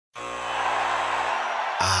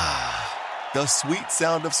The sweet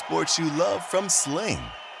sound of sports you love from Sling.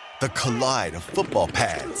 The collide of football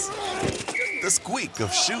pads. The squeak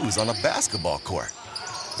of shoes on a basketball court.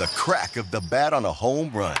 The crack of the bat on a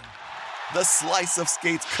home run. The slice of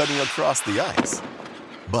skates cutting across the ice.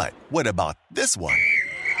 But what about this one?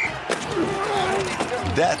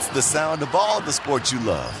 That's the sound of all the sports you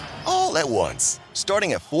love, all at once.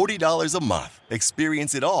 Starting at $40 a month.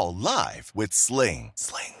 Experience it all live with Sling.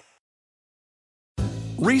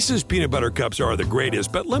 Reese's Peanut Butter Cups are the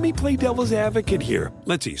greatest, but let me play devil's advocate here.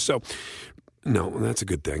 Let's see. So, no, that's a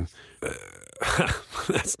good thing.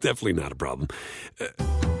 That's definitely not a problem.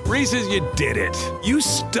 Reese's, you did it. You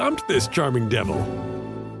stumped this charming devil.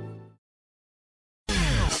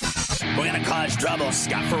 We're going to cause trouble.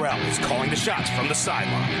 Scott Farrell is calling the shots from the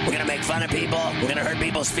sideline. We're going to make fun of people. We're going to hurt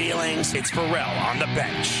people's feelings. It's Farrell on the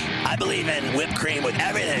bench. I believe in whipped cream with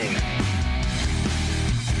everything.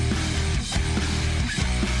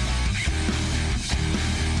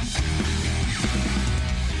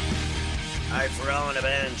 All right, Farrell on the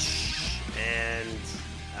bench. And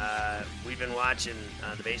we've been watching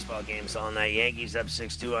the baseball games all night. Yankees up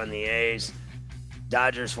 6-2 on the A's.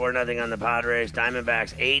 Dodgers 4-0 on the Padres.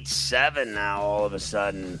 Diamondbacks 8-7 now all of a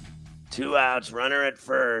sudden. 2 outs, runner at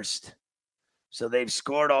first. So they've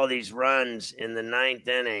scored all these runs in the 9th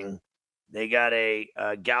inning. They got a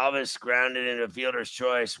Galvis grounded into fielder's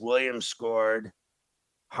choice. Williams scored.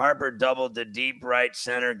 Harper doubled to deep right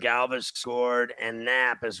center. Galvis scored and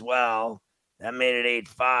Knapp as well. That made it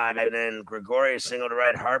 8-5. And then Gregorius singled to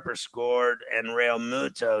right. Harper scored and Real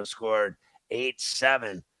Muto scored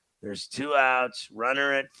 8-7. There's 2 outs,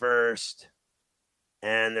 runner at first,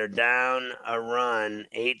 and they're down a run,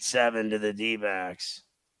 8-7 to the D-backs.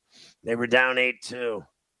 They were down 8-2.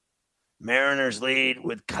 Mariners lead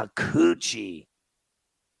with Kikuchi,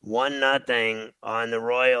 1-0 on the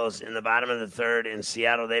Royals in the bottom of the third in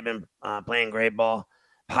Seattle. They've been playing great ball.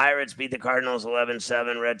 Pirates beat the Cardinals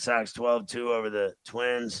 11-7. Red Sox 12-2 over the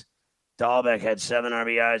Twins. Dahlbeck had 7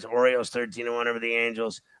 RBIs. Orioles 13-1 over the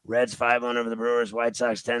Angels. Reds 5-1 over the Brewers. White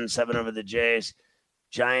Sox 10-7 over the Jays.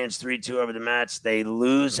 Giants 3-2 over the Mets. They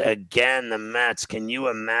lose again, the Mets. Can you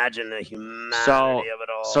imagine the humanity of it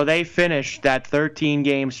all? So they finished that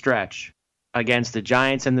 13-game stretch against the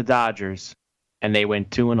Giants and the Dodgers, and they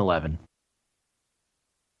went 2-11.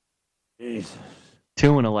 Jesus.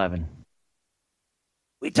 2-11.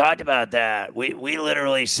 We talked about that. We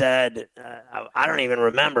literally said, I don't even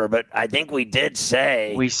remember, but I think we did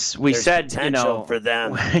say we said potential for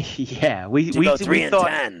them. Yeah, we go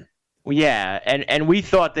 3-10. Yeah, and we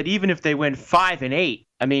thought that even if they went 5-8,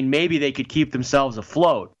 I mean, maybe they could keep themselves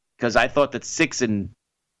afloat, because I thought that 6-7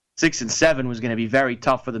 was going to be very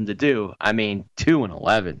tough for them to do. I mean,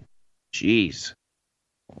 2-11. Jeez,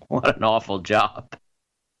 what an awful job.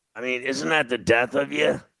 I mean, isn't that the death of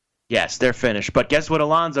you? Yes, they're finished. But guess what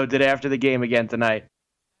Alonso did after the game again tonight?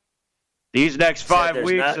 These next 5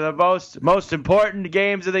 weeks are the most important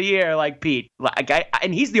games of the year, like Pete.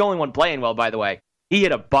 And he's the only one playing well, by the way. He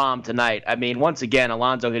hit a bomb tonight. I mean, once again,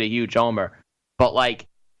 Alonso hit a huge homer. But,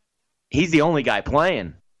 he's the only guy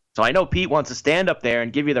playing. So I know Pete wants to stand up there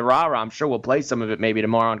and give you the rah-rah. I'm sure we'll play some of it maybe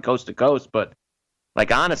tomorrow on Coast to Coast. But,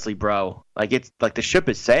 honestly, bro, it's like the ship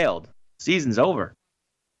has sailed. Season's over.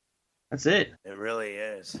 That's it. It really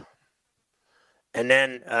is. And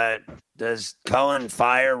then does Cohen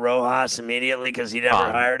fire Rojas immediately because he never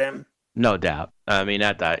hired him? No doubt. I mean,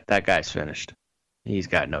 that guy's finished. He's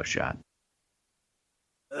got no shot.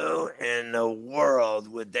 Who in the world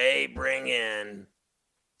would they bring in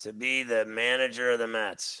to be the manager of the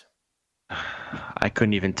Mets? I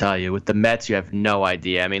couldn't even tell you. With the Mets, you have no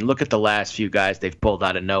idea. I mean, look at the last few guys they've pulled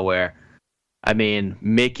out of nowhere. I mean,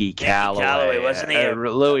 Mickey Callaway, wasn't he?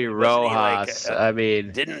 Louis Rojas.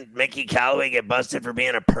 Didn't Mickey Callaway get busted for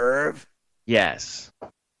being a perv? Yes.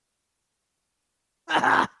 So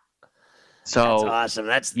that's awesome.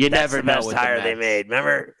 That's never the know best with hire the they made.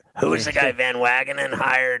 Remember who was the guy? Van Wagenen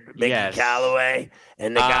hired Mickey Callaway,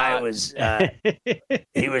 and the guy was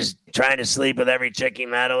he was trying to sleep with every chick he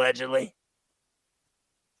met, allegedly.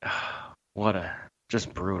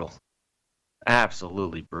 Just brutal,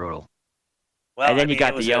 absolutely brutal. Well, and then you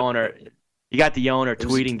got the owner. You got the owner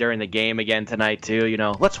tweeting during the game again tonight too.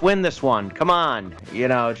 Let's win this one. Come on.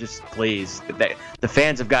 Just please. The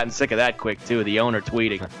fans have gotten sick of that quick too. The owner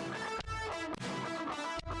tweeting.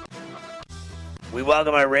 We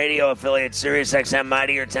welcome our radio affiliate, SiriusXM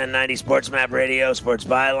Mightier 1090, Sports Map Radio, Sports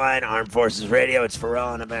Byline, Armed Forces Radio. It's Farrell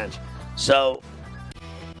on the bench. So,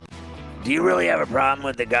 do you really have a problem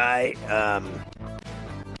with the guy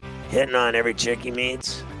hitting on every chick he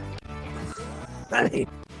meets? I mean,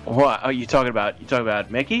 what are you talking about? You talking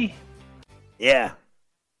about Mickey? Yeah.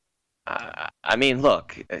 I mean,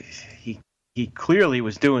 look, he clearly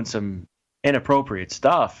was doing some inappropriate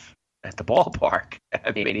stuff at the ballpark.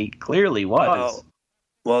 I mean, he clearly was.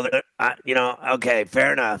 Well, okay,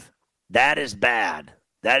 fair enough. That is bad.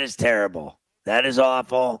 That is terrible. That is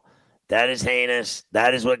awful. That is heinous.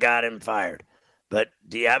 That is what got him fired. But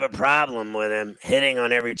do you have a problem with him hitting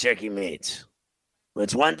on every chick he meets?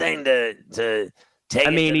 It's one thing to take it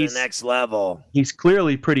to the next level. He's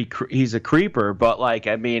clearly he's a creeper, but I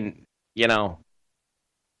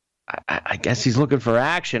guess he's looking for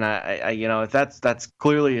action. If that's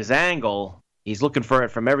clearly his angle, he's looking for it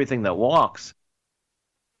from everything that walks.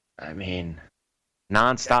 I mean,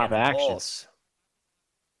 nonstop action.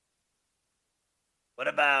 What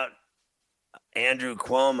about Andrew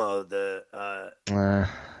Cuomo, the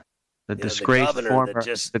disgraced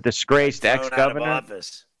the disgraced ex-governor?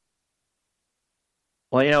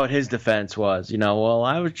 Well, what his defense was,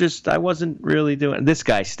 I wasn't really doing. This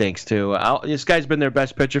guy stinks too. This guy's been their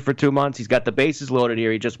best pitcher for 2 months. He's got the bases loaded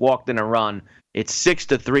here. He just walked in a run. It's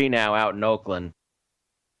 6-3 now out in Oakland.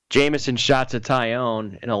 Jameson shots at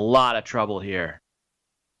Tyone in a lot of trouble here.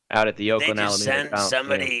 Out at the Oakland Alameda. They just sent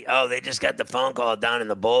somebody. Oh, they just got the phone call down in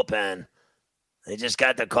the bullpen. They just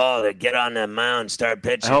got the call to get on the mound and start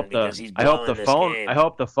pitching because he's blowing this game. I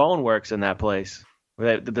hope the phone works in that place.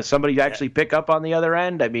 Does somebody actually pick up on the other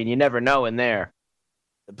end? I mean, you never know in there.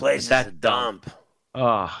 The place is a dump.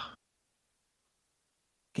 Oh.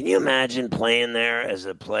 Can you imagine playing there as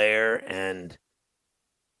a player and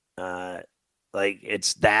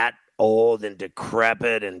it's that old and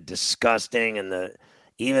decrepit and disgusting, and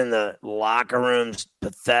even the locker room's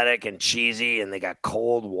pathetic and cheesy, and they got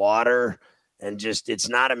cold water, and just it's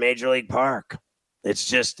not a major league park. It's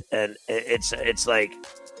just it's like,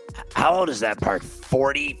 how old is that park?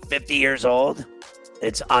 40, 50 years old?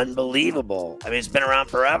 It's unbelievable. I mean, it's been around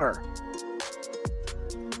forever.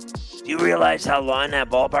 Do you realize how long that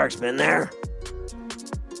ballpark's been there?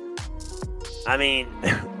 I mean,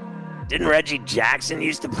 didn't Reggie Jackson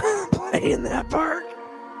used to play in that park?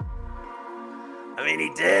 I mean, he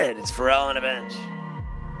did. It's Pharrell on a bench.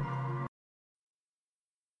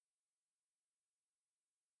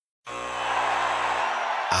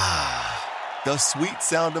 The sweet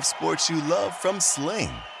sound of sports you love from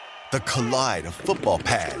Sling. The collide of football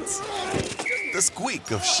pads. The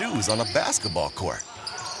squeak of shoes on a basketball court.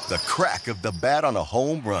 The crack of the bat on a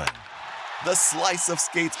home run. The slice of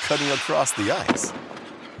skates cutting across the ice.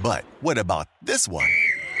 But what about this one?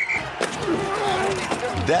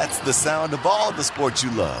 That's the sound of all the sports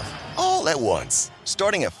you love, all at once.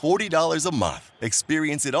 Starting at $40 a month.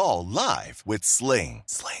 Experience it all live with Sling.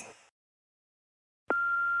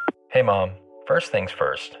 Hey, Mom. First things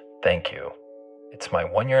first, thank you. It's my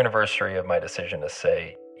 1-year anniversary of my decision to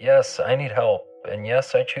say, yes, I need help, and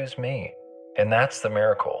yes, I choose me. And that's the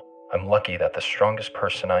miracle. I'm lucky that the strongest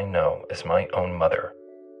person I know is my own mother.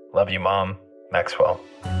 Love you, Mom. Maxwell.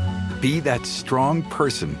 Be that strong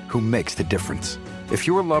person who makes the difference. If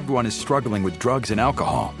your loved one is struggling with drugs and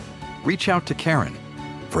alcohol, reach out to Caron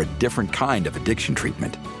for a different kind of addiction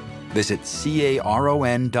treatment. Visit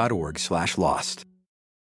caron.org/lost.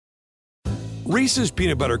 Reese's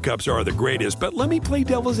Peanut Butter Cups are the greatest, but let me play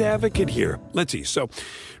devil's advocate here. Let's see. So,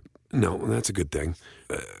 no, that's a good thing.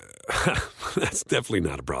 That's definitely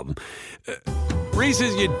not a problem.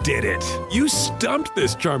 Reese's, you did it. You stumped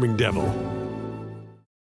this charming devil.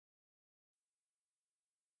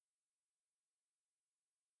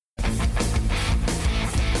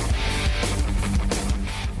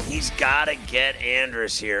 He's got to get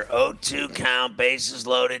Andrus here. 0-2 count, bases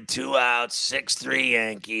loaded, 2 outs, 6-3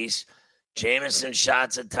 Yankees. Jameson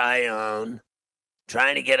shots at Tyone,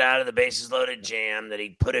 trying to get out of the bases loaded jam that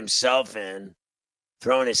he put himself in,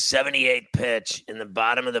 throwing his 78th pitch in the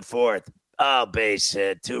bottom of the 4th. Oh, base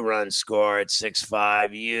hit, 2-run score at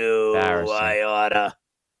 6-5. I oughta.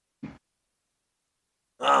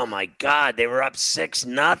 Oh my God, they were up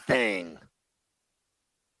 6-0.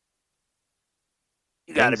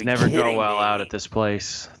 You got to be never kidding go well me. out at this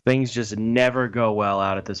place. Things just never go well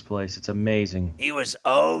out at this place. It's amazing. He was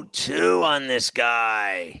 0-2 on this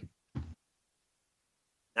guy.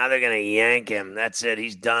 Now they're going to yank him. That's it.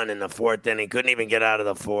 He's done in the 4th inning. Couldn't even get out of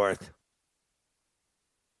the 4th.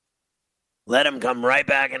 Let him come right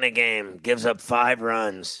back in the game. Gives up 5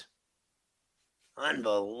 runs.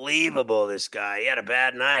 Unbelievable, this guy. He had a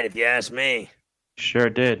bad night, if you ask me. Sure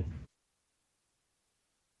did.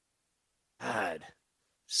 God.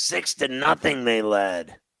 6-0 they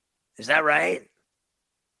led. Is that right?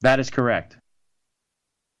 That is correct.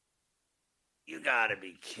 You got to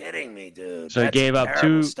be kidding me, dude. So he gave up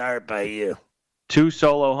 2 start by you. 2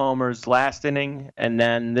 solo homers last inning, and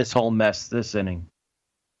then this whole mess this inning.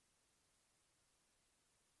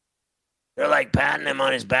 They're like patting him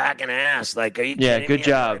on his back and ass. Like, are you kidding me? Good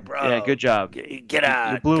job. Like, bro, Yeah, good job. Get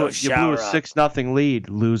out. You blew a 6-0 lead,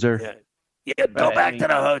 loser. Yeah, go back to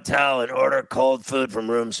the hotel and order cold food from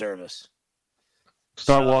room service.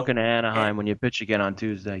 Start walking to Anaheim when you pitch again on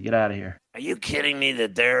Tuesday. Get out of here. Are you kidding me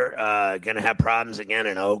that they're going to have problems again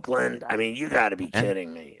in Oakland? I mean, you got to be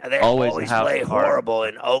kidding me. They always play horrible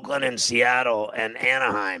in Oakland and Seattle and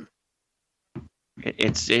Anaheim.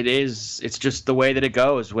 It's just the way that it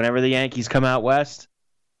goes. Whenever the Yankees come out west,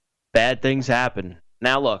 bad things happen.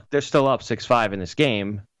 Now, look, they're still up 6-5 in this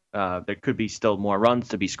game. There could be still more runs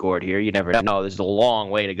to be scored here. You never know. There's a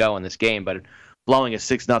long way to go in this game, but blowing a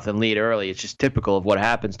 6-0 lead early, it's just typical of what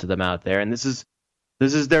happens to them out there. And this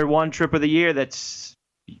is their one trip of the year that's,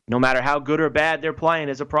 no matter how good or bad they're playing,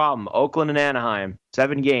 is a problem. Oakland and Anaheim,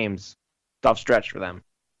 7 games. Tough stretch for them.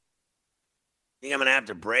 I think I'm going to have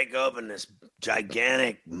to break open this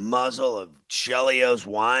gigantic muzzle of Chelios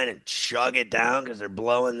wine and chug it down because they're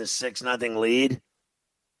blowing the 6-0 lead.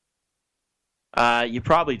 You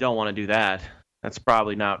probably don't want to do that. That's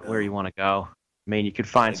probably not where you want to go. I mean, you could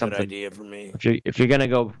find something. Good idea for me. If you're going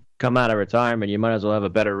to come out of retirement, you might as well have a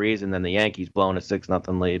better reason than the Yankees blowing a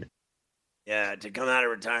 6-0 lead. Yeah, to come out of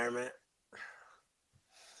retirement.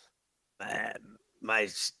 My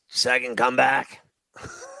second comeback.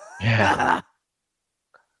 Yeah.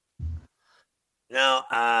 No,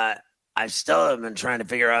 I still have been trying to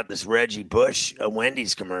figure out this Reggie Bush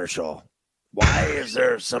Wendy's commercial. Why is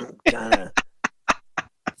there some kind of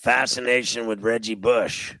fascination with Reggie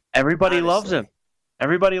Bush? Everybody loves him.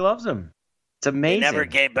 Everybody loves him. It's amazing. He never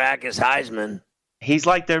gave back his Heisman. He's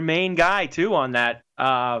like their main guy too on that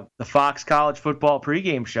the Fox College Football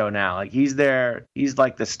pregame show now. Like he's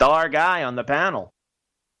like the star guy on the panel.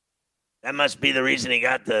 That must be the reason he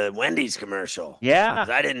got the Wendy's commercial. Yeah.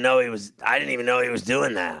 I didn't even know he was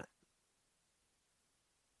doing that.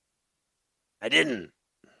 I didn't.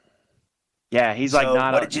 Yeah, he's like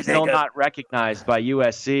still not recognized by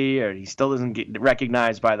USC, or he still doesn't get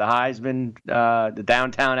recognized by the Heisman. The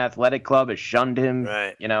Downtown Athletic Club has shunned him.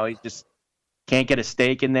 Right. You know, he just can't get a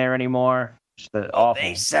stake in there anymore. Just awful.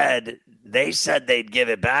 They said they'd give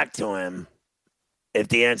it back to him if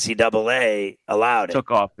the NCAA allowed it.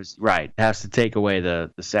 Took off his right. Has to take away the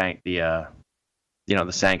sanctions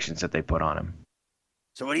that they put on him.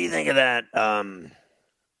 So what do you think of that?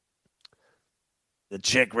 The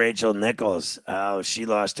chick Rachel Nichols, how she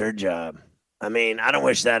lost her job. I mean, I don't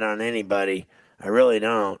wish that on anybody. I really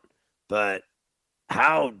don't. But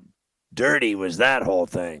how dirty was that whole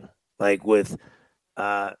thing? Like with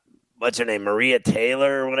what's her name, Maria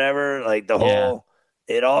Taylor or whatever. Like the whole.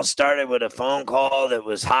 It all started with a phone call that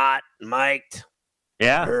was hot, mic'd.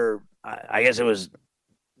 Yeah. I guess it was.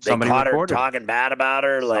 They caught her talking bad about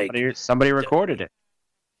her. Somebody recorded it.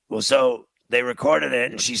 Well, so they recorded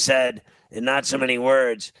it, and she said, in not so many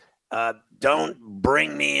words, don't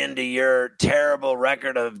bring me into your terrible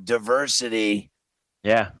record of diversity.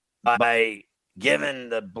 Yeah. By giving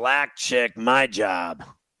the black chick my job.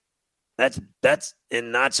 That's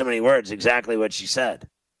in not so many words exactly what she said.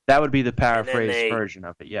 That would be the paraphrased version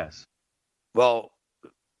of it, yes. Well,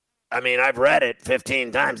 I mean, I've read it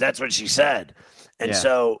 15 times. That's what she said. And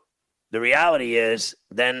so the reality is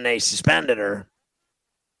then they suspended her,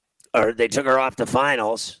 or they took her off the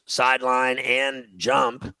finals, sideline and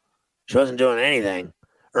jump. She wasn't doing anything.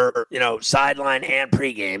 Or sideline and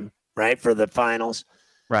pregame, right, for the finals.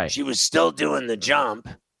 Right. She was still doing the jump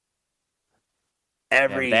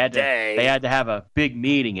every day. They had to have a big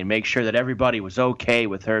meeting and make sure that everybody was okay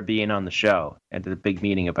with her being on the show. And did a big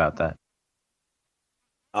meeting about that.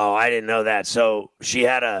 Oh, I didn't know that. So she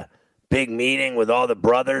had a big meeting with all the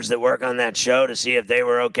brothers that work on that show to see if they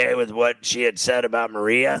were okay with what she had said about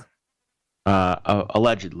Maria?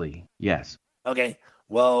 Allegedly, yes. Okay.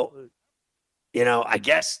 Well, I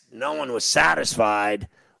guess no one was satisfied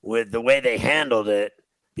with the way they handled it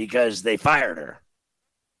because they fired her.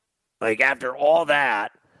 Like, after all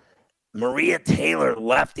that, Maria Taylor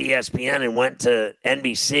left ESPN and went to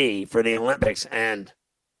NBC for the Olympics, and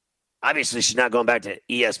obviously she's not going back to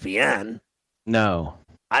ESPN. No.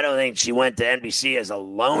 I don't think she went to NBC as a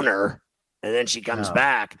loner, and then she comes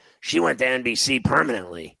back. She went to NBC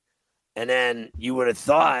permanently. And then you would have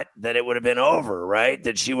thought that it would have been over, right?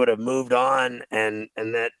 That she would have moved on and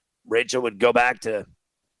that Rachel would go back to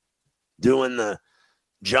doing the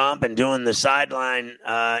jump and doing the sideline,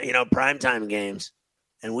 primetime games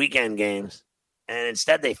and weekend games. And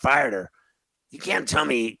instead they fired her. You can't tell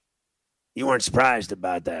me you weren't surprised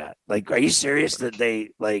about that. Like, are you serious that they,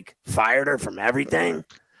 fired her from everything?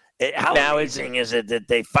 How amazing is it that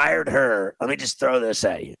they fired her? Let me just throw this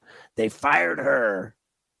at you. They fired her,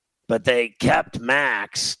 but they kept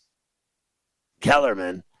Max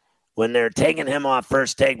Kellerman, when they're taking him off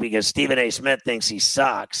First Take because Stephen A. Smith thinks he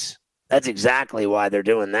sucks. That's exactly why they're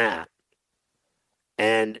doing that.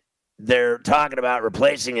 And they're talking about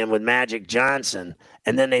replacing him with Magic Johnson.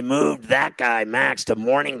 And then they moved that guy, Max, to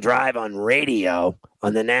Morning Drive on radio,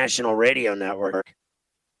 on the National Radio Network.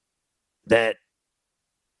 That,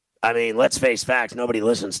 I mean, let's face facts, nobody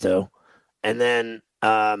listens to. And then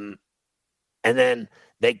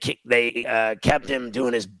they kept him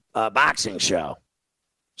doing his boxing show.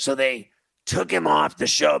 So they took him off the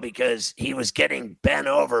show because he was getting bent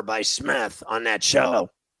over by Smith on that show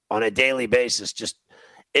on a daily basis. Just,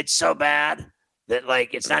 it's so bad that,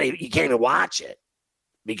 like, it's not even, you can't even watch it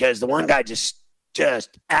because the one guy just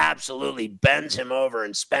absolutely bends him over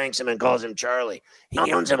and spanks him and calls him Charlie.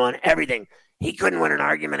 He owns him on everything. He couldn't win an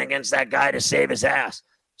argument against that guy to save his ass.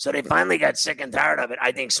 So they finally got sick and tired of it.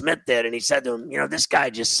 I think Smith did. And he said to him, this guy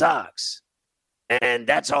just sucks. And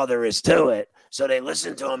that's all there is to it. So they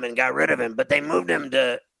listened to him and got rid of him, but they moved him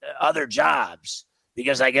to other jobs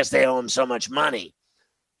because I guess they owe him so much money.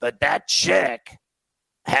 But that chick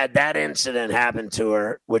had that incident happen to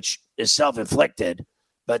her, which is self-inflicted,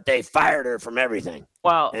 but they fired her from everything.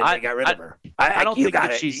 Well, and they got rid of her. I don't think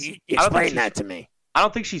that she's... Explain that to me. I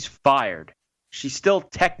don't think she's fired. She still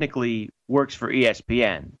technically works for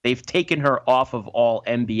ESPN. They've taken her off of all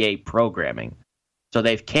NBA programming. So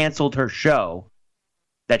they've canceled her show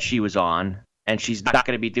that she was on, and she's not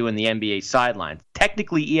going to be doing the NBA sidelines.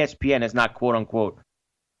 Technically, ESPN has not, quote-unquote,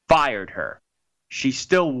 fired her. She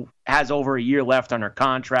still has over a year left on her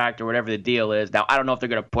contract or whatever the deal is. Now, I don't know if they're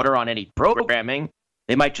going to put her on any programming.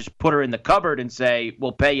 They might just put her in the cupboard and say,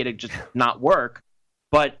 we'll pay you to just not work.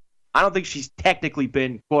 But I don't think she's technically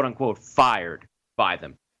been, quote-unquote, fired by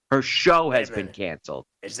them. Her show has been canceled.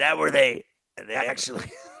 Is that where they actually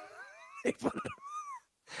they put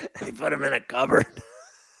him in a cupboard?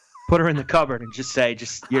 Put her in the cupboard and just say,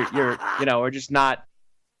 we're just not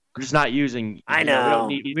using. I know.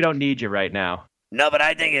 We don't need you right now. No, but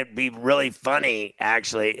I think it'd be really funny,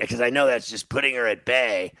 actually, because I know that's just putting her at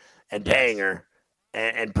bay and paying her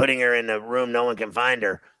and putting her in a room no one can find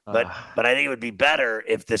her. But I think it would be better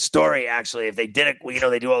if the story actually, if they did it,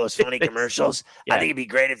 they do all those funny commercials. Yeah. I think it'd be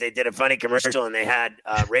great if they did a funny commercial and they had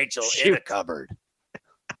Rachel in a cupboard.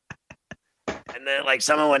 And then, like,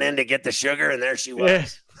 someone went in to get the sugar and there she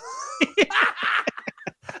was. Yeah.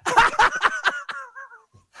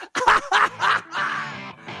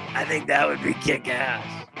 I think that would be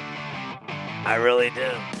kick-ass. I really do.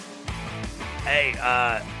 Hey,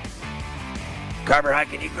 Carver High,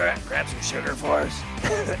 can you grab some sugar for us?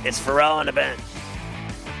 It's Pharrell on the bench.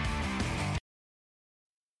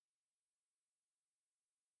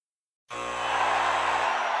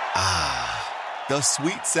 The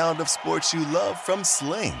sweet sound of sports you love from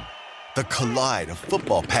Sling. The collide of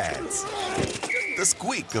football pads. The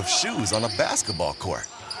squeak of shoes on a basketball court.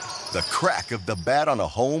 The crack of the bat on a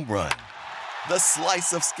home run. The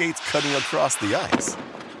slice of skates cutting across the ice.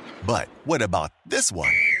 But what about this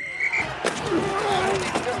one?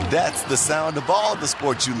 That's the sound of all the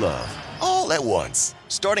sports you love, all at once.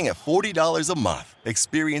 Starting at $40 a month.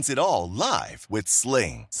 Experience it all live with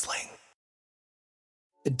Sling.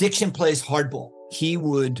 Addiction plays hardball. He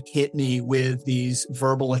would hit me with these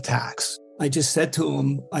verbal attacks. I just said to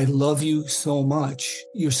him, I love you so much.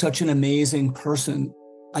 You're such an amazing person.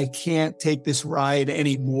 I can't take this ride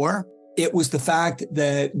anymore. It was the fact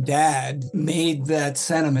that Dad made that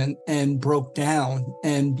sentiment and broke down.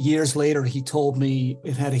 And years later, he told me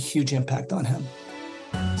it had a huge impact on him.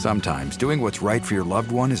 Sometimes doing what's right for your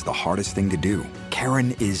loved one is the hardest thing to do.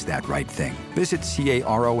 Karen is that right thing. Visit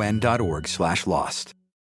caron.org/lost.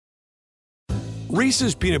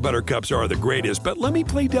 Reese's peanut butter cups are the greatest, but let me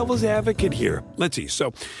play devil's advocate here. Let's see.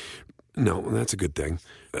 So, no, that's a good thing.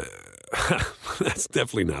 That's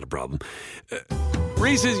definitely not a problem.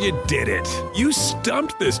 Reese's, you did it. You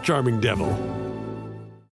stumped this charming devil.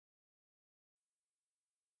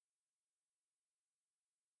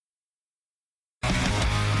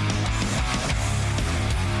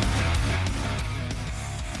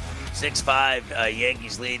 (6-5)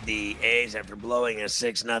 Yankees lead the A's after blowing a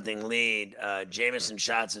 6-0 lead. Jameson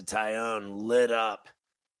shots at Tyone lit up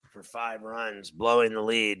for 5 runs, blowing the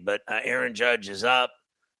lead. But Aaron Judge is up,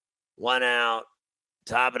 1 out,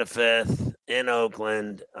 top of the 5th in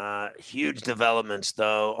Oakland. Huge developments,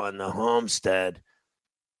 though, on the Homestead.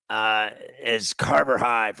 Is Carver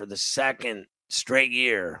High for the second straight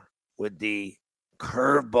year with the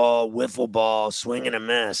curveball, wiffle ball, swing and a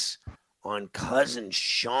miss on cousin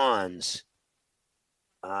Sean's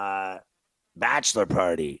bachelor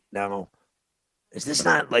party. Now, is this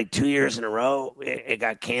not like 2 years in a row? It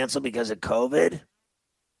got canceled because of COVID?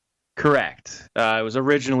 Correct. It was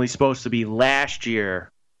originally supposed to be last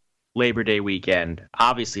year, Labor Day weekend.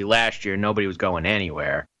 Obviously, last year nobody was going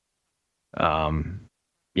anywhere. Throughout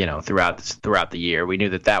the year, we knew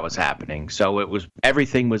that was happening. So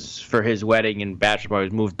everything was for his wedding and bachelor party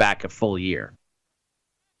was moved back a full year.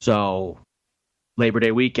 So Labor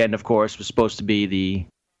Day weekend, of course, was supposed to be the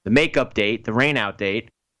makeup date, the rain out date,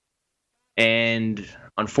 and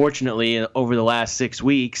unfortunately, over the last 6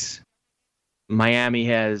 weeks, Miami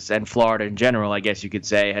and Florida in general, I guess you could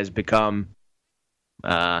say, has become,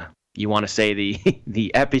 you want to say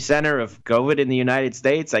the epicenter of COVID in the United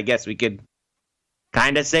States. I guess we could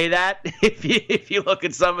kind of say that if you look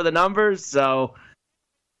at some of the numbers. So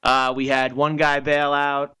we had one guy bail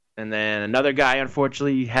out, and then another guy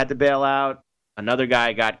unfortunately had to bail out. Another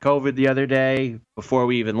guy got COVID the other day before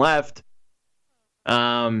we even left.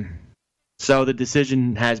 So the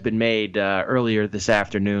decision has been made earlier this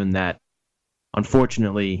afternoon that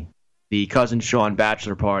unfortunately the Cousin Sean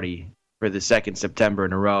bachelor party for the 2nd September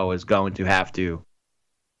in a row is going to have to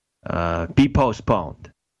be postponed.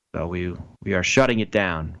 So we are shutting it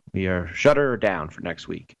down. We are shutting her down for next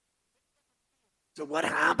week. So what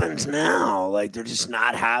happens now? Like, they're just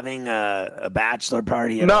not having a bachelor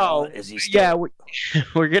party at all? No. Is he still... Yeah,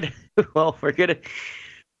 we're gonna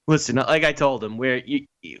listen. Like I told him,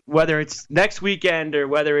 whether it's next weekend or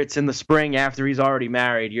whether it's in the spring after he's already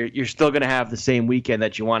married, you're still gonna have the same weekend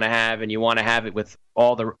that you want to have, and you want to have it with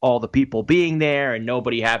all the people being there and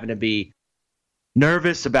nobody having to be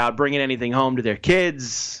nervous about bringing anything home to their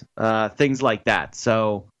kids, things like that.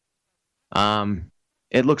 So,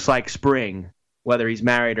 it looks like spring. Whether he's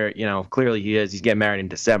married or, clearly he is. He's getting married in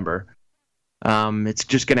December. It's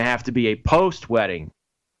just going to have to be a post-wedding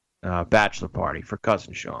bachelor party for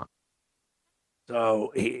Cousin Sean.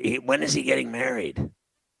 So when is he getting married?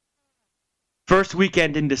 First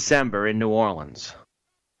weekend in December in New Orleans.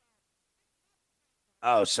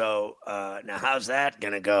 Oh, so now how's that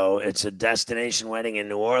going to go? It's a destination wedding in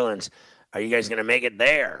New Orleans. Are you guys going to make it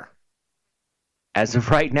there? As of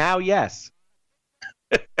right now, yes.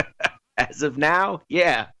 As of now,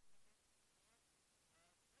 yeah.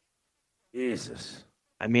 Jesus.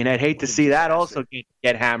 I mean, I'd hate to see that also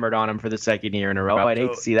get hammered on him for the 2nd year in a row. I'd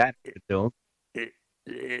hate to see that to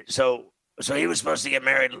him. So he was supposed to get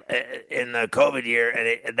married in the COVID year,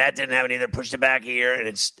 and that didn't happen either. Pushed it back a year, and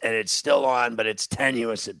it's still on, but it's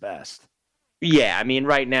tenuous at best. Yeah, I mean,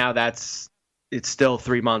 right now it's still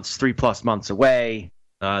 3+ months away.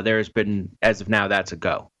 There's been, as of now, that's a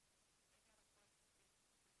go.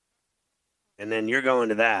 And then you're going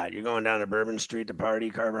to that. You're going down to Bourbon Street to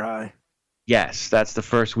party, Carver High? Yes, that's the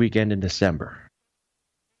first weekend in December.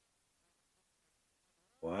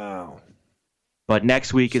 Wow. But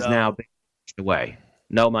next week is now away.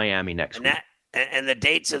 No Miami next week. And the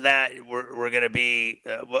dates of that were going to be,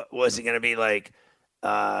 what was it going to be like?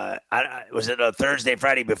 Was it a Thursday,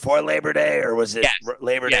 Friday before Labor Day, or was it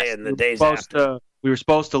Labor Day and the days after? We were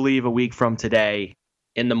supposed to leave a week from today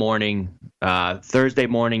in the morning, Thursday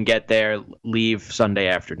morning, get there, leave Sunday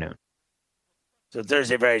afternoon. So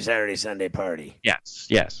Thursday, Friday, Saturday, Sunday party. Yes.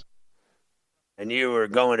 And you were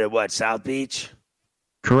going to what, South Beach?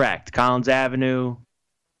 Correct. Collins Avenue,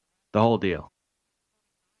 the whole deal.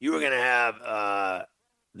 You were going to have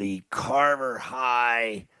the Carver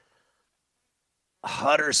High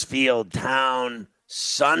Huddersfield Town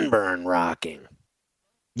Sunburn rocking.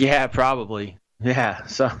 Yeah, probably. Yeah,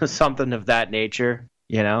 so something of that nature,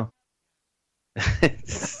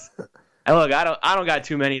 And look, I don't got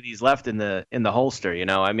too many of these left in the holster,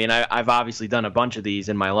 I mean, I've obviously done a bunch of these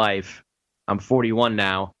in my life. I'm 41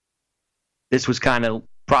 now. This was kind of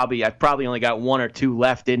I've probably only got 1 or 2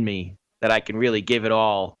 left in me that I can really give it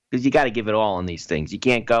all, because you got to give it all in these things. You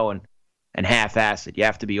can't go and half-ass it. You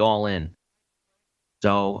have to be all in.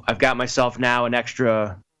 So I've got myself now an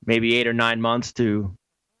extra maybe 8 or 9 months to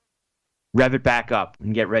rev it back up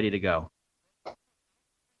and get ready to go.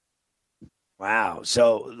 Wow.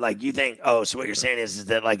 So, you think, so what you're saying is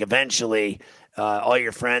that, eventually all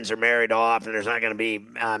your friends are married off and there's not going to be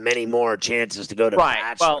many more chances to go to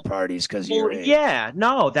bachelor parties because you're in. Yeah,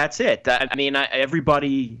 no, that's it. I mean,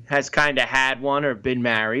 everybody has kind of had one or been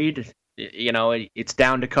married. It's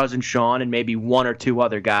down to Cousin Sean and maybe 1 or 2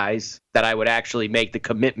 other guys that I would actually make the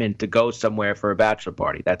commitment to go somewhere for a bachelor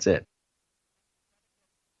party. That's it.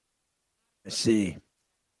 I see.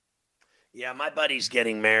 Yeah, my buddy's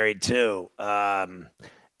getting married too.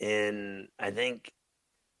 In I think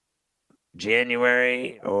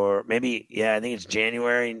January or maybe I think it's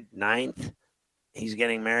January 9th. He's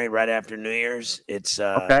getting married right after New Year's. It's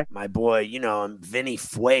my boy, Vinny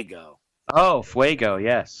Fuego. Oh, Fuego,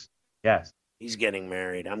 yes. Yes. He's getting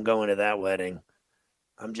married. I'm going to that wedding.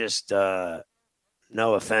 I'm just no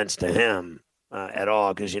offense to him at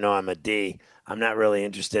all, because I'm a D. I'm not really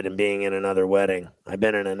interested in being in another wedding. I've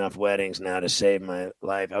been in enough weddings now to save my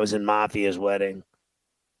life. I was in Mafia's wedding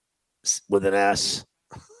with an S.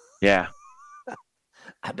 Yeah.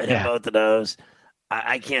 I've been in both of those.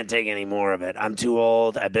 I can't take any more of it. I'm too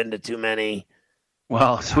old. I've been to too many.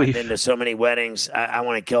 Well, sweet. I've been to so many weddings. I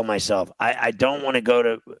want to kill myself. I don't want to go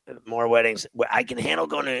to more weddings. I can handle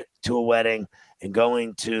going to a wedding and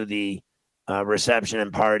going to the reception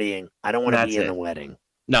and partying. I don't want to be in the wedding.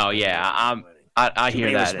 No, yeah, I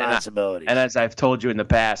hear that. Responsibilities. And as I've told you in the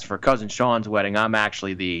past, for cousin Sean's wedding, I'm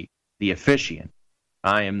actually the officiant.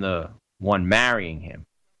 I am the one marrying him.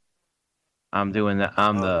 I'm doing that.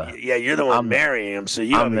 You're the one marrying him, so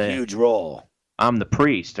you have a huge role. I'm the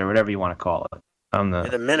priest, or whatever you want to call it. You're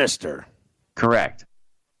the minister. Correct.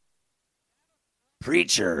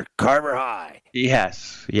 Preacher, Carver High.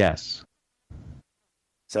 Yes.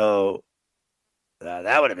 So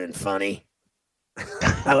that would have been funny.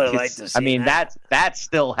 I would have liked to see. I mean, that's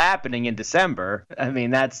still happening in December. I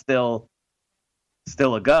mean, that's still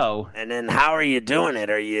a go. And then how are you doing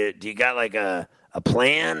it? Do you got like a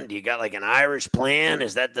plan? Do you got like an Irish plan?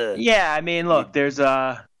 Is that the? Yeah, I mean, look, there's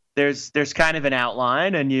kind of an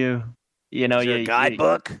outline, and you know, a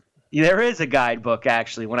guidebook. There is a guidebook,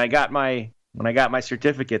 actually. When I got my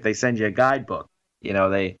certificate, they send you a guidebook.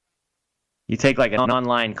 You take like an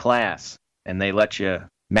online class, and they let you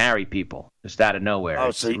marry people just out of nowhere.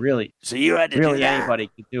 Oh, so you had to really do that? Anybody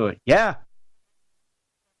could do it. Yeah,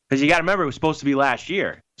 because you got to remember, it was supposed to be last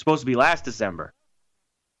year. It was supposed to be last December.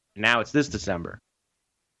 Now it's this December.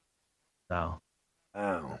 So,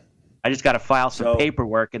 I just got to file some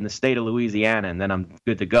paperwork in the state of Louisiana, and then I'm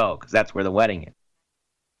good to go, because that's where the wedding is.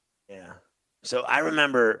 Yeah. So I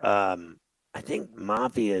remember, I think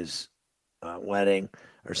Mafia's wedding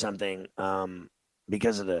or something,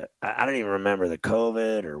 because of I don't even remember, the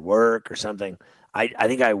COVID or work or something. I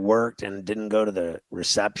think I worked and didn't go to the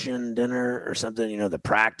reception dinner or something, the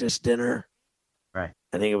practice dinner. Right.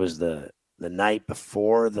 I think it was the night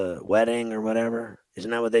before the wedding or whatever.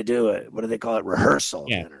 Isn't that what they do? What do they call it? Rehearsal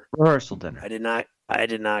dinner. Rehearsal dinner. I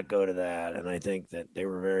did not go to that, and I think that they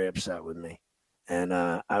were very upset with me. And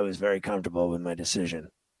I was very comfortable with my decision.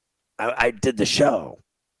 I did the show,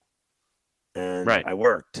 and I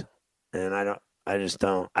worked, and I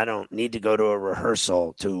don't need to go to a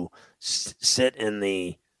rehearsal to sit in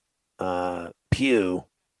the pew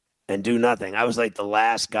and do nothing. I was like the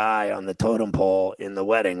last guy on the totem pole in the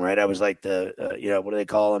wedding, right? I was like the, what do they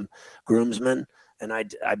call them? Groomsmen. And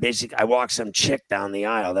I walked some chick down the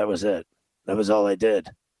aisle. That was it. That was all I did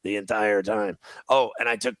the entire time. Oh, and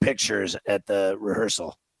I took pictures at the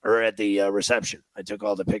rehearsal or at the reception. I took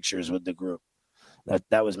all the pictures with the group.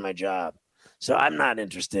 That was my job. So I'm not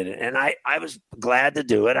interested in, and I was glad to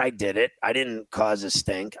do it. I did it. I didn't cause a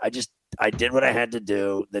stink. I did what I had to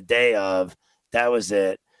do the day of. That was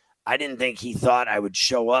it. I didn't think he thought I would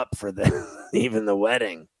show up for even the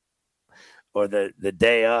wedding or the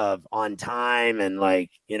day of on time and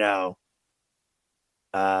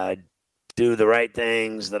do the right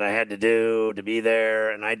things that I had to do to be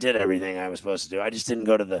there. And I did everything I was supposed to do. I just didn't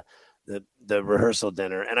go to the rehearsal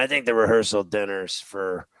dinner. And I think the rehearsal dinners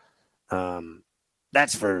for,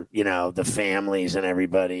 that's for, the families and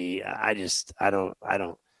everybody. I don't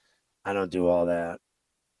do all that.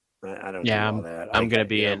 I don't do all that. I'm going to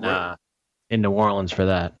be in New Orleans for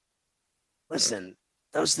that. Listen,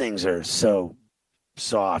 those things are so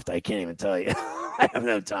soft. I can't even tell you. I have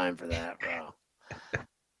no time for that, bro.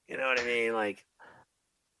 You know what I mean? Like,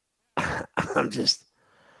 I'm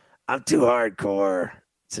too hardcore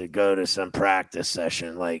to go to some practice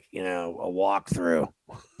session, like, a walkthrough.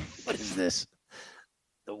 What is this?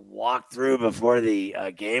 The walkthrough before the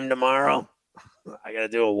game tomorrow? I got to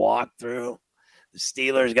do a walkthrough. The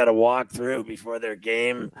Steelers got to walk through before their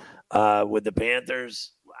game with the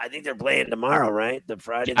Panthers. I think they're playing tomorrow, right? The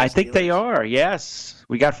Friday. I think they are. Yes,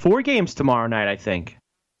 we got 4 games tomorrow night. I think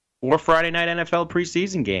 4 Friday night NFL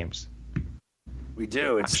preseason games. We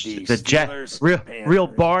do. It's the Jets. Steelers,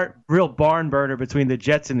 Real barn burner between the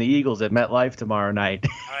Jets and the Eagles at MetLife tomorrow night.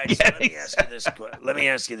 All right. So let me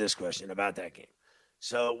ask you this question about that game.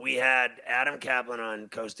 So we had Adam Kaplan on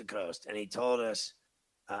Coast to Coast, and he told us.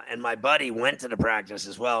 And my buddy went to the practice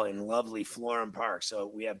as well in lovely Florham Park. So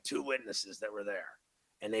we have 2 witnesses that were there.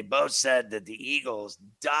 And they both said that the Eagles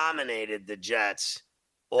dominated the Jets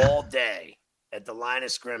all day at the line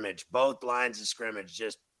of scrimmage. Both lines of scrimmage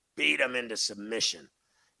just beat them into submission.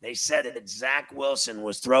 They said that Zach Wilson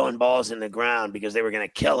was throwing balls in the ground because they were going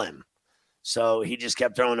to kill him. So he just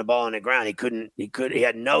kept throwing the ball in the ground. He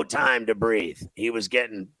had no time to breathe. He was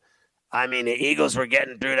getting I mean, the Eagles were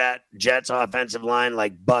getting through that Jets offensive line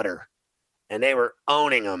like butter, and they were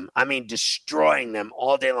owning them. I mean, destroying them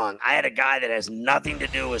all day long. I had a guy that has nothing to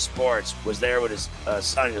do with sports was there with his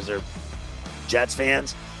son because they're Jets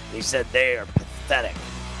fans. And he said they are pathetic,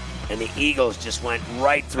 and the Eagles just went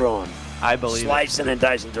right through them. I believe slicing and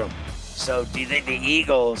dicing through them. So, do you think the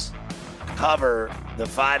Eagles cover the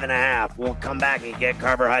 5.5? We'll come back and get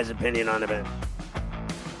Carver High's opinion on it.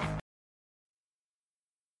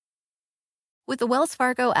 With the Wells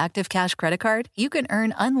Fargo Active Cash Credit Card, you can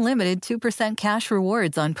earn unlimited 2% cash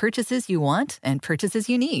rewards on purchases you want and purchases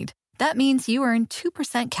you need. That means you earn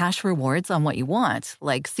 2% cash rewards on what you want,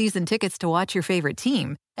 like season tickets to watch your favorite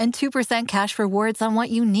team, and 2% cash rewards on what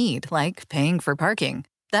you need, like paying for parking.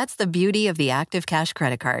 That's the beauty of the Active Cash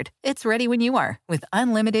Credit Card. It's ready when you are, with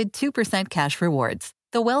unlimited 2% cash rewards.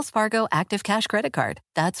 The Wells Fargo Active Cash Credit Card.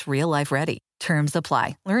 That's real life ready. Terms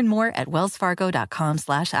apply. Learn more at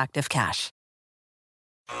wellsfargo.com/activecash.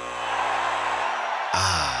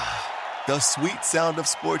 The sweet sound of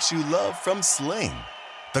sports you love from Sling.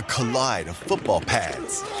 The collide of football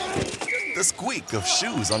pads. The squeak of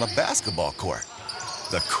shoes on a basketball court.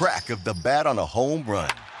 The crack of the bat on a home run.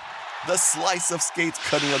 The slice of skates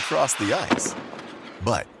cutting across the ice.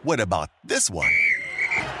 But what about this one?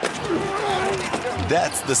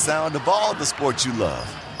 That's the sound of all the sports you love,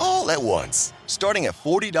 all at once. Starting at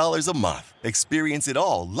 $40 a month. Experience it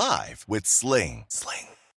all live with Sling.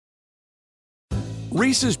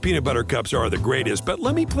 Reese's Peanut Butter Cups are the greatest, but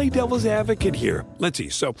let me play devil's advocate here. Let's see.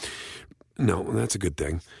 So, no, that's a good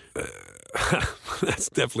thing. That's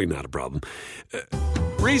definitely not a problem.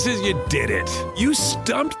 Reese's, you did it. You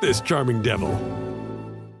stumped this charming devil.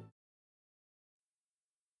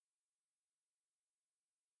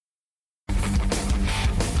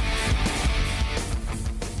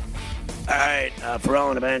 All right, Pharrell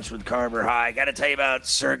on the bench with Carver High. Got to tell you about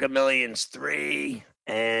Circa Millions 3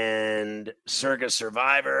 and Circa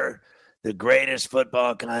Survivor, the greatest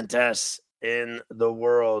football contests in the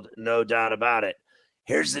world, no doubt about it.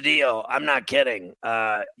 Here's the deal. I'm not kidding.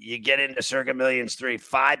 You get into Circa Millions 3,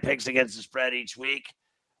 5 picks against the spread each week,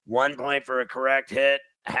 1 point for a correct hit,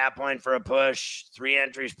 half point for a push, 3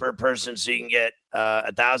 entries per person, so you can get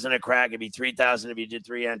 1,000 a crack. It'd be 3,000 if you did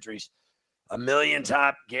 3 entries. $1 million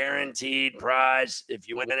top guaranteed prize if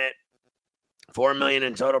you win it. $4 million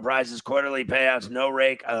in total prizes, quarterly payouts, no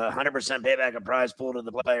rake, 100% payback of prize pool to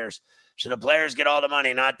the players. So the players get all the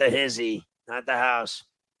money, not the hizzy, not the house.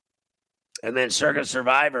 And then Circa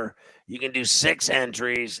Survivor, you can do 6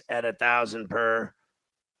 entries at 1,000 per.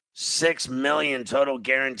 $6 million total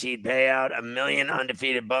guaranteed payout, $1 million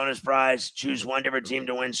undefeated bonus prize. Choose one different team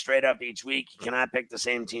to win straight up each week. You cannot pick the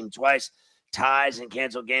same team twice. Ties and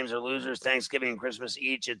canceled games are losers. Thanksgiving and Christmas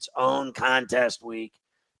each its own contest week.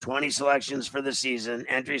 20 selections for the season.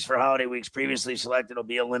 Entries for holiday weeks previously selected will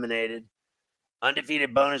be eliminated.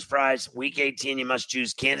 Undefeated bonus prize. Week 18, you must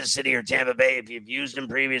choose Kansas City or Tampa Bay. If you've used them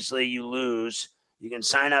previously, you lose. You can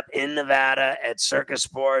sign up in Nevada at Circa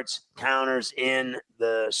Sports counters in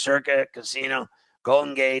the Circa Casino,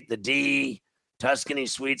 Golden Gate, the D, Tuscany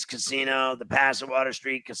Suites Casino, the Pass at Water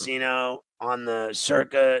Street Casino, on the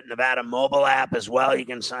Circa Nevada mobile app as well. You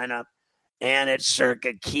can sign up, and at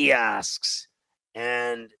Circa kiosks.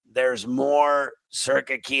 And there's more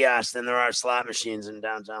Circa kiosks than there are slot machines in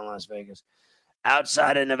downtown Las Vegas.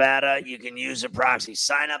 Outside of Nevada, you can use a proxy.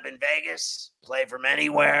 Sign up in Vegas, play from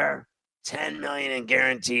anywhere, $10 million in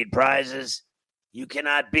guaranteed prizes. You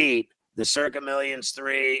cannot beat the Circa Millions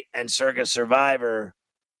 3 and Circa Survivor.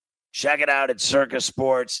 Check it out at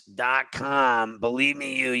circasports.com. Believe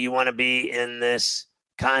me, you want to be in this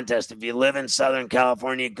contest. If you live in Southern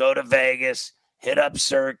California, go to Vegas, hit up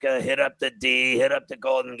Circa, hit up the D, hit up the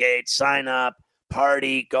Golden Gate, sign up,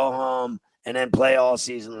 party, go home, and then play all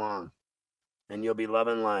season long. And you'll be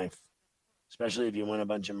loving life, especially if you win a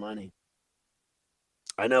bunch of money.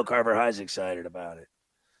 I know Carver High's excited about it.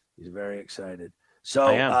 He's very excited.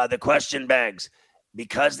 So the question begs,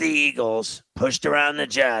 because the Eagles pushed around the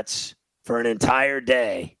Jets for an entire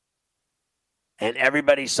day and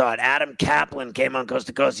everybody saw it. Adam Kaplan came on Coast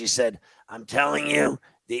to Coast. He said, I'm telling you,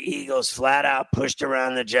 the Eagles flat out pushed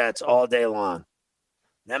around the Jets all day long.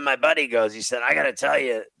 Then my buddy goes, he said, I got to tell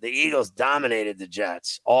you, the Eagles dominated the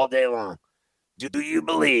Jets all day long. Do you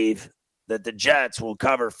believe that the Jets will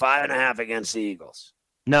cover 5.5 against the Eagles?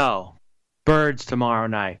 No. Birds tomorrow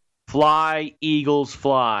night. Fly, Eagles,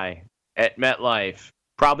 fly at MetLife.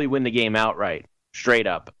 Probably win the game outright. Straight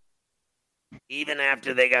up. Even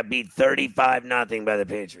after they got beat 35-0 by the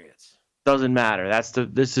Patriots. Doesn't matter.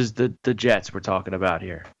 This is the Jets we're talking about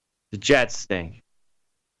here. The Jets stink.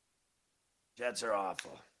 Jets are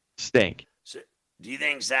awful. Stink. Do you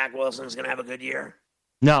think Zach Wilson's going to have a good year?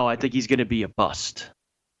 No, I think he's going to be a bust.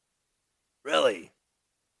 Really?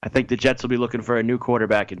 I think the Jets will be looking for a new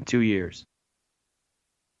quarterback in 2 years.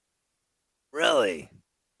 Really?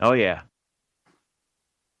 Oh, yeah.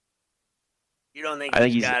 You don't think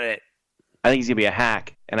he's got it? I think he's going to be a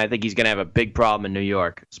hack, and I think he's going to have a big problem in New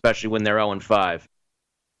York, especially when they're 0-5.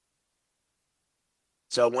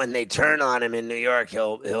 So when they turn on him in New York,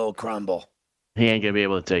 he'll crumble. He ain't going to be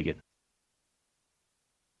able to take it.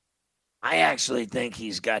 I actually think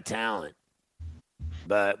he's got talent,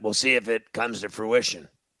 but we'll see if it comes to fruition.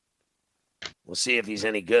 We'll see if he's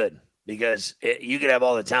any good, because you could have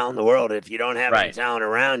all the talent in the world. If you don't have any talent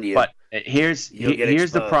around you, but here's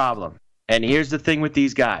the problem, and here's the thing with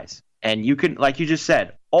these guys. And you can, like you just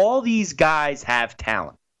said, all these guys have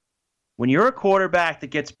talent. When you're a quarterback that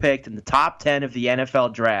gets picked in the top 10 of the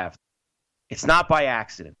NFL draft, it's not by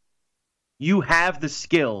accident. You have the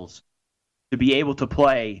skills to be able to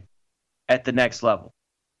play at the next level.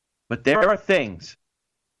 But there are things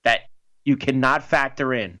that you cannot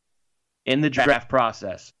factor in the draft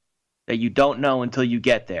process that you don't know until you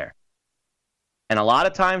get there. And a lot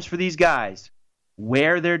of times for these guys,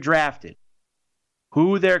 where they're drafted,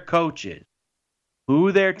 who their coach is,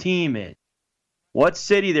 who their team is, what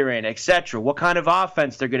city they're in, etc., what kind of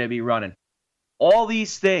offense they're going to be running, all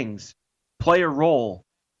these things play a role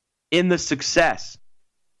in the success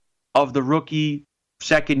of the rookie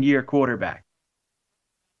second-year quarterback.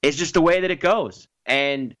 It's just the way that it goes.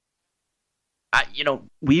 And,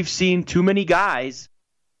 we've seen too many guys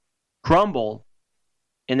crumble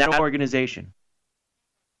in that organization.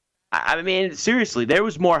 I mean, seriously, there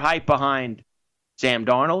was more hype behind Sam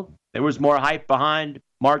Darnold. There was more hype behind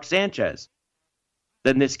Mark Sanchez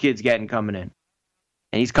than this kid's getting coming in.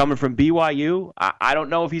 And he's coming from BYU. I don't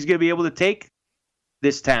know if he's going to be able to take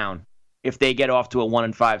this town if they get off to a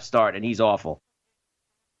 1-5 start and he's awful.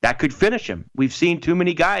 That could finish him. We've seen too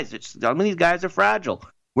many guys. Some of these guys are fragile.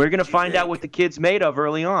 We're going to find out what the kid's made of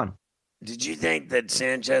early on. Did you think that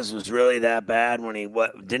Sanchez was really that bad when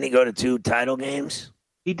didn't he go to 2 title games?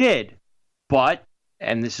 He did. But,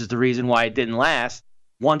 and this is the reason why it didn't last,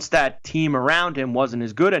 once that team around him wasn't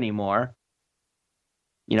as good anymore,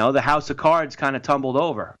 the house of cards kind of tumbled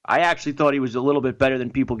over. I actually thought he was a little bit better than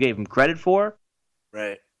people gave him credit for.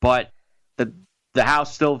 Right. But the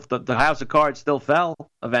house of cards still fell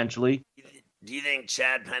eventually. Do you think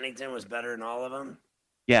Chad Pennington was better than all of them?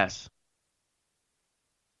 Yes.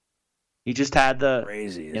 He just had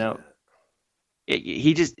crazy.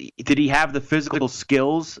 Did he have the physical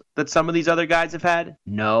skills that some of these other guys have had?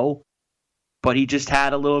 No. But he just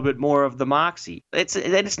had a little bit more of the moxie.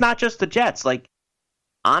 It's not just the Jets. Like,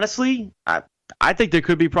 honestly, I think there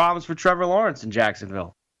could be problems for Trevor Lawrence in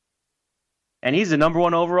Jacksonville. And he's the number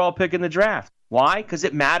 1 overall pick in the draft. Why? Because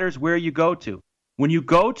it matters where you go to. When you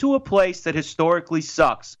go to a place that historically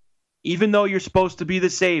sucks, even though you're supposed to be the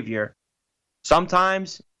savior,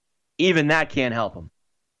 sometimes even that can't help him.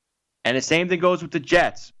 And the same thing goes with the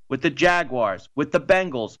Jets, with the Jaguars, with the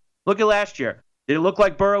Bengals. Look at last year. Did it look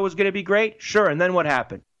like Burrow was going to be great? Sure. And then what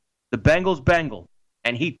happened? The Bengals bengled,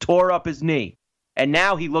 and he tore up his knee. And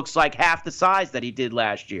now he looks like half the size that he did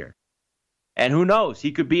last year. And who knows?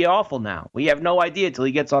 He could be awful now. We have no idea until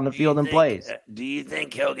he gets on the field and plays. Do you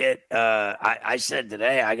think he'll get I said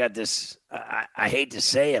today, I got this, I hate to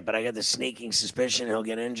say it, but I got this sneaking suspicion he'll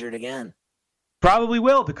get injured again. Probably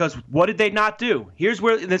will, because what did they not do?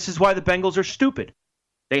 This is why the Bengals are stupid.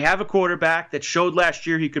 They have a quarterback that showed last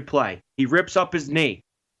year he could play. He rips up his knee.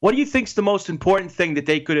 What do you think's the most important thing that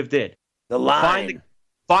they could have did? The line.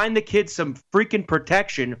 Find the kid some freaking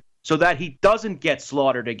protection so that he doesn't get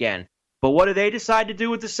slaughtered again. But what do they decide to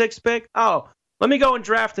do with the 6th pick? Oh, let me go and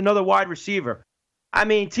draft another wide receiver. I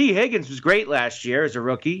mean, T. Higgins was great last year as a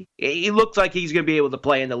rookie. He looks like he's going to be able to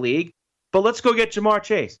play in the league. But let's go get Jamar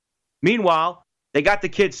Chase. Meanwhile, they got the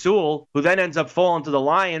kid Sewell, who then ends up falling to the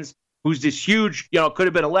Lions, who's this huge, could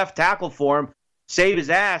have been a left tackle for him, save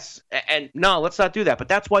his ass. And no, let's not do that. But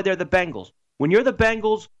that's why they're the Bengals. When you're the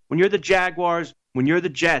Bengals, when you're the Jaguars, when you're the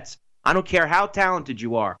Jets, I don't care how talented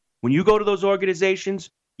you are. When you go to those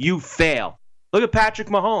organizations, you fail. Look at Patrick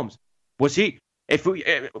Mahomes. He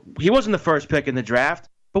wasn't the first pick in the draft,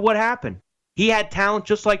 but what happened? He had talent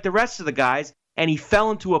just like the rest of the guys, and he fell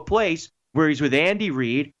into a place where he's with Andy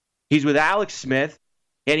Reid, he's with Alex Smith,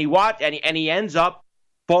 and he ends up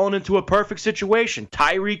falling into a perfect situation.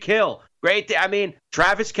 Tyreek Hill, great.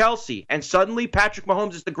 Travis Kelce, and suddenly Patrick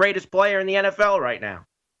Mahomes is the greatest player in the NFL right now.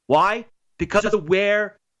 Why? Because of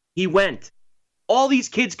where he went. All these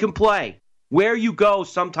kids can play. Where you go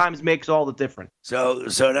sometimes makes all the difference. So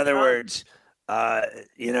in other words,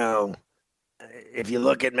 if you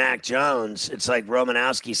look at Mac Jones, it's like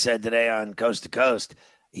Romanowski said today on Coast to Coast.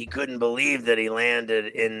 He couldn't believe that he landed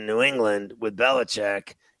in New England with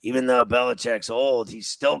Belichick. Even though Belichick's old, he's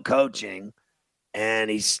still coaching, and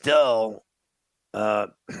he's still,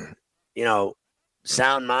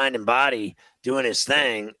 sound mind and body doing his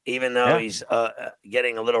thing, even though he's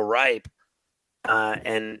getting a little ripe.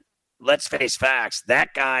 And let's face facts,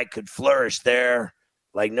 that guy could flourish there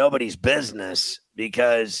like nobody's business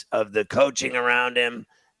because of the coaching around him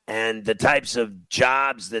and the types of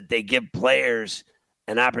jobs that they give players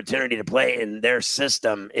an opportunity to play in their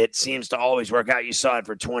system. It seems to always work out. You saw it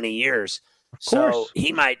for 20 years. So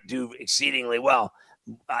he might do exceedingly well.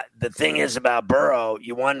 The thing is about Burrow,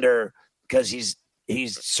 you wonder, because he's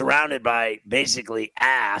surrounded by basically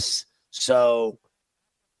ass. So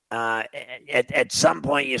at some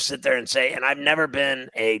point you sit there and say, and I've never been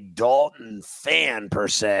a Dalton fan per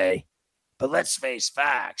se, but let's face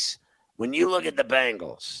facts. When you look at the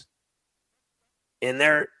Bengals, in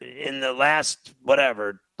the last,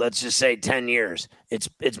 whatever, let's just say 10 years,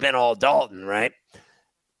 it's been all Dalton, right?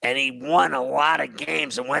 And he won a lot of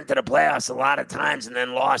games and went to the playoffs a lot of times and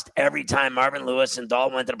then lost every time Marvin Lewis and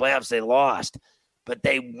Dalton went to the playoffs. They lost, but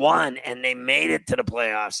they won and they made it to the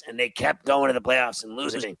playoffs and they kept going to the playoffs and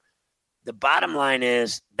losing. The bottom line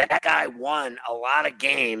is that guy won a lot of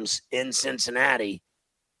games in Cincinnati,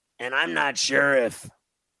 and I'm not sure if,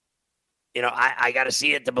 I got to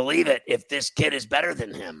see it to believe it, if this kid is better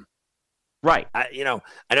than him. Right. I know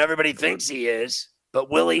everybody thinks he is, but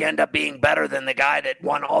will he end up being better than the guy that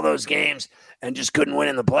won all those games and just couldn't win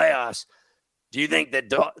in the playoffs? Do you think that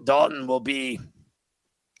Dalton will be,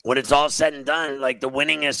 when it's all said and done, like the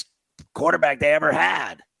winningest quarterback they ever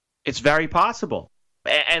had? It's very possible.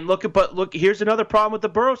 And look, here's another problem with the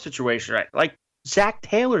Burrow situation, right? Like, Zach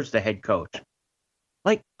Taylor's the head coach.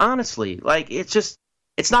 Like, honestly, it's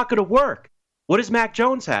not going to work. What does Mac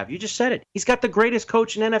Jones have? You just said it. He's got the greatest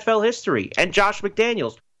coach in NFL history, and Josh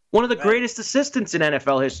McDaniels, one of the greatest assistants in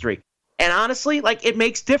NFL history. And honestly, it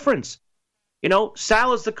makes difference.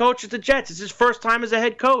 Salah's the coach at the Jets. It's his first time as a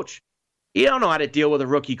head coach. He don't know how to deal with a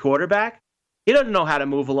rookie quarterback. He doesn't know how to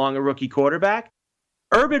move along a rookie quarterback.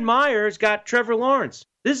 Urban Meyer's got Trevor Lawrence.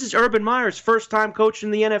 This is Urban Meyer's first time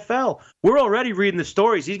coaching the NFL. We're already reading the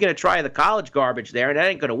stories. He's going to try the college garbage there, and that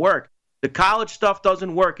ain't going to work. The college stuff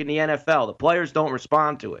doesn't work in the NFL. The players don't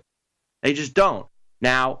respond to it. They just don't.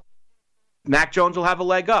 Now, Mac Jones will have a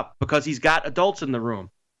leg up because he's got adults in the room.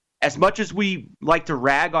 As much as we like to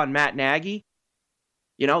rag on Matt Nagy,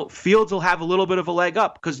 Fields will have a little bit of a leg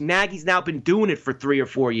up because Nagy's now been doing it for 3 or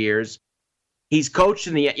 4 years. He's coached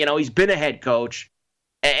he's been a head coach.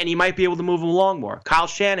 And he might be able to move him along more. Kyle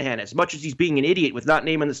Shanahan, as much as he's being an idiot with not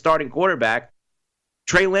naming the starting quarterback,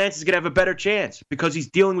 Trey Lance is going to have a better chance because he's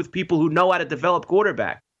dealing with people who know how to develop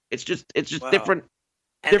quarterback. It's just different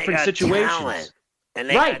situations.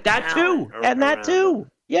 Right, that too.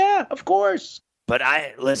 Yeah, of course. But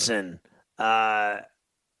as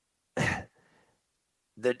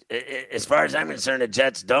far as I'm concerned, the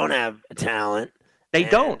Jets don't have talent. They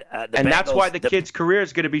don't. And Bengals, that's why the kid's career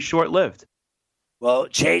is going to be short-lived. Well,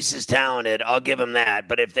 Chase is talented. I'll give him that.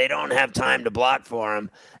 But if they don't have time to block for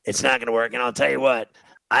him, it's not going to work. And I'll tell you what,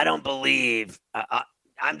 I don't believe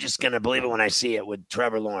I'm just going to believe it when I see it with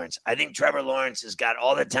Trevor Lawrence. I think Trevor Lawrence has got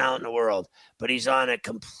all the talent in the world, but he's on a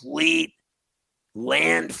complete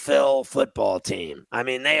landfill football team. I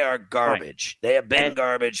mean, they are garbage. Right. They have been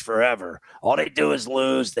garbage forever. All they do is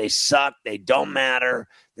lose. They suck. They don't matter.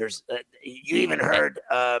 There's you even heard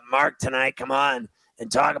Mark tonight come on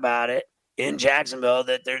and talk about it in Jacksonville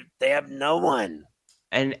that they have no one.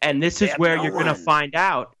 And this is where you're going to find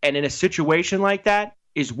out. And in a situation like that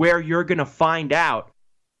is where you're going to find out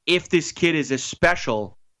if this kid is as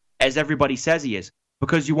special as everybody says he is.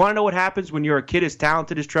 Because you want to know what happens when you're a kid as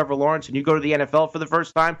talented as Trevor Lawrence and you go to the NFL for the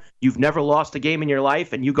first time, you've never lost a game in your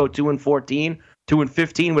life, and you go 2-14,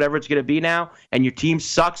 2-15, whatever it's going to be now, and your team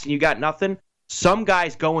sucks and you got nothing. Some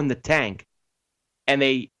guys go in the tank and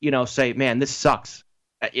they, say, man, this sucks,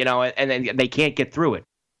 and then they can't get through it.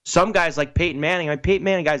 Some guys like Peyton Manning, Peyton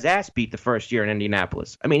Manning got his ass beat the first year in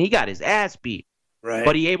Indianapolis. I mean, he got his ass beat. Right.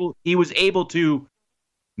 But he was able to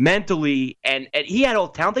mentally, and he had all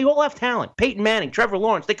talent. They all have talent. Peyton Manning, Trevor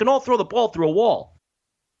Lawrence, they can all throw the ball through a wall.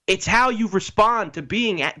 It's how you respond to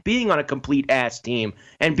being on a complete ass team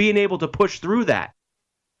and being able to push through that.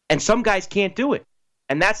 And some guys can't do it.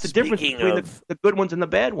 And that's the difference between the good ones and the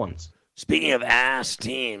bad ones. Speaking of ass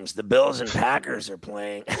teams, the Bills and Packers are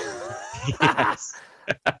playing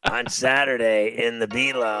on Saturday in the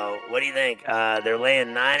Below. What do you think? They're laying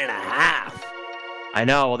 9.5. I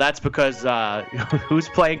know. Well, that's because who's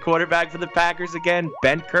playing quarterback for the Packers again?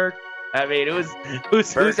 Ben Kirk? I mean,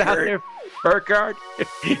 who's out there? Burkhardt?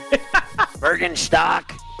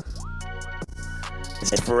 Bergenstock.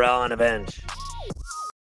 It's Pharrell on a bench.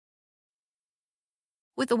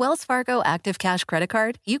 With the Wells Fargo Active Cash Credit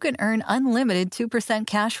Card, you can earn unlimited 2%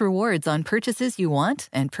 cash rewards on purchases you want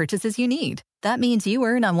and purchases you need. That means you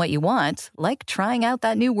earn on what you want, like trying out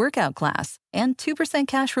that new workout class, and 2%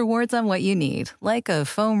 cash rewards on what you need, like a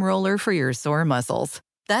foam roller for your sore muscles.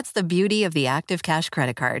 That's the beauty of the Active Cash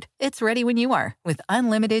Credit Card. It's ready when you are, with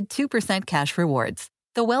unlimited 2% cash rewards.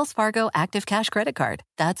 The Wells Fargo Active Cash Credit Card.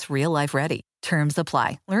 That's real life ready. Terms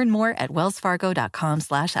apply. Learn more at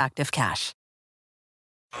wellsfargo.com/activecash.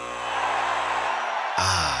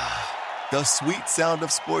 The sweet sound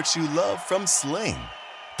of sports you love from Sling.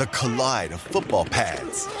 The collide of football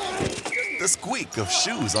pads. The squeak of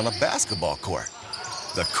shoes on a basketball court.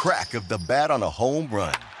 The crack of the bat on a home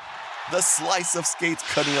run. The slice of skates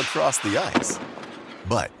cutting across the ice.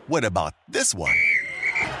 But what about this one?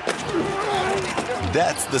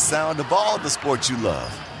 That's the sound of all the sports you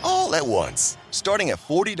love, all at once. Starting at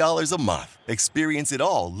 $40 a month. Experience it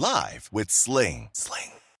all live with Sling.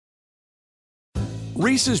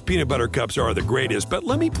 Reese's Peanut Butter Cups are the greatest, but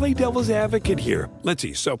let me play devil's advocate here. Let's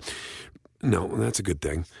see. So, no, that's a good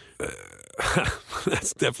thing.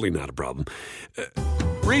 That's definitely not a problem.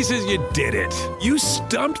 Reese's, you did it. You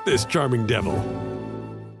stumped this charming devil.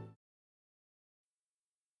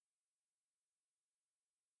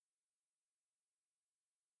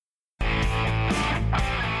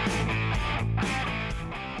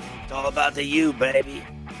 It's all about the U, baby.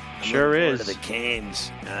 Sure is. To the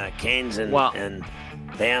Canes and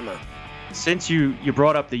Bama. Since you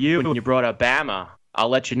brought up the U and you brought up Bama, I'll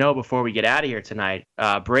let you know before we get out of here tonight.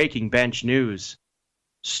 Breaking bench news.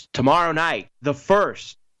 Tomorrow night, the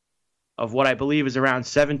first of what I believe is around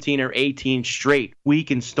 17 or 18 straight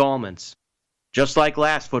week installments, just like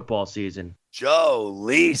last football season. Joe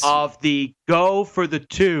Lisi. Of the Go for the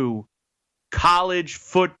Two college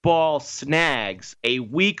football snags, a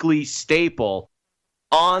weekly staple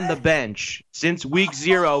on the bench since week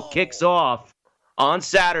 0 kicks off on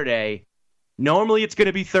Saturday. Normally it's going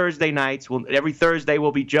to be Thursday nights. Well, every Thursday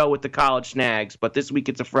will be Joe with the college snags, but this week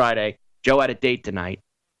it's a Friday. Joe had a date tonight.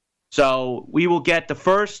 So we will get the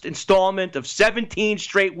first installment of 17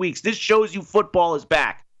 straight weeks. This shows you football is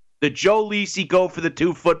back. The Joe Lisi Go for the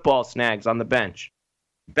Two football snags on the bench.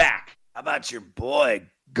 Back. How about your boy,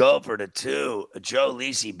 Go for the Two, Joe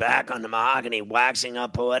Lisi, back on the mahogany, waxing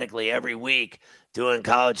up poetically every week, doing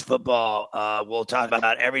college football. We'll talk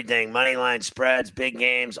about everything, money line spreads, big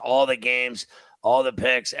games, all the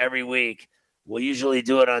picks every week. We'll usually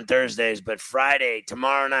do it on Thursdays, but Friday,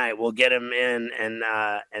 tomorrow night, we'll get him in and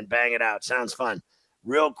bang it out. Sounds fun.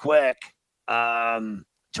 Real quick,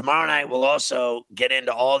 tomorrow night we'll also get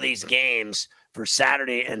into all these games for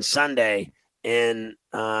Saturday and Sunday in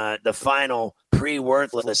the final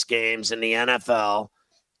pre-worthless games in the NFL.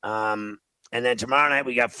 And then tomorrow night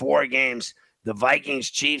we got 4 games. The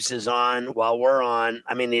Vikings-Chiefs is on while we're on.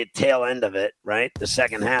 I mean, the tail end of it, right? The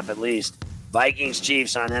second half at least.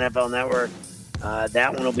 Vikings-Chiefs on NFL Network.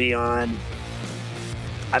 That one will be on.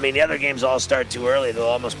 I mean, the other games all start too early. They'll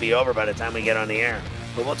almost be over by the time we get on the air.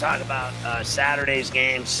 But we'll talk about Saturday's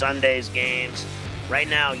games, Sunday's games. Right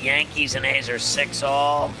now, Yankees and A's are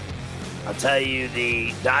 6-all. I'll tell you,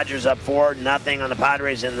 the Dodgers up 4-0 on the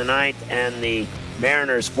Padres in the ninth, and the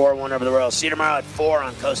Mariners 4-1 over the Royals. See you tomorrow at 4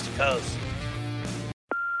 on Coast to Coast.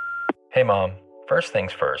 Hey, Mom. First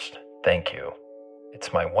things first, thank you.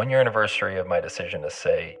 It's my 1-year anniversary of my decision to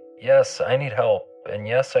say, yes, I need help, and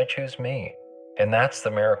yes, I choose me. And that's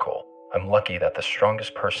the miracle. I'm lucky that the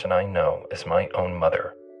strongest person I know is my own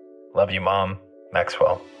mother. Love you, Mom.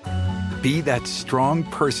 Maxwell. Be that strong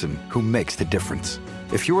person who makes the difference.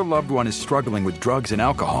 If your loved one is struggling with drugs and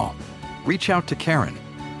alcohol, reach out to Caron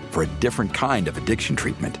for a different kind of addiction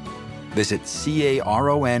treatment. Visit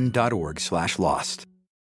caron.org/lost.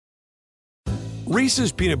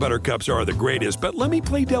 Reese's Peanut Butter Cups are the greatest, but let me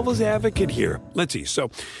play devil's advocate here. Let's see.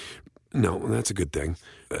 So, no, that's a good thing.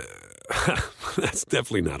 That's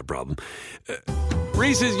definitely not a problem.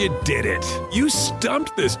 Reese's, you did it. You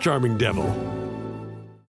stumped this charming devil.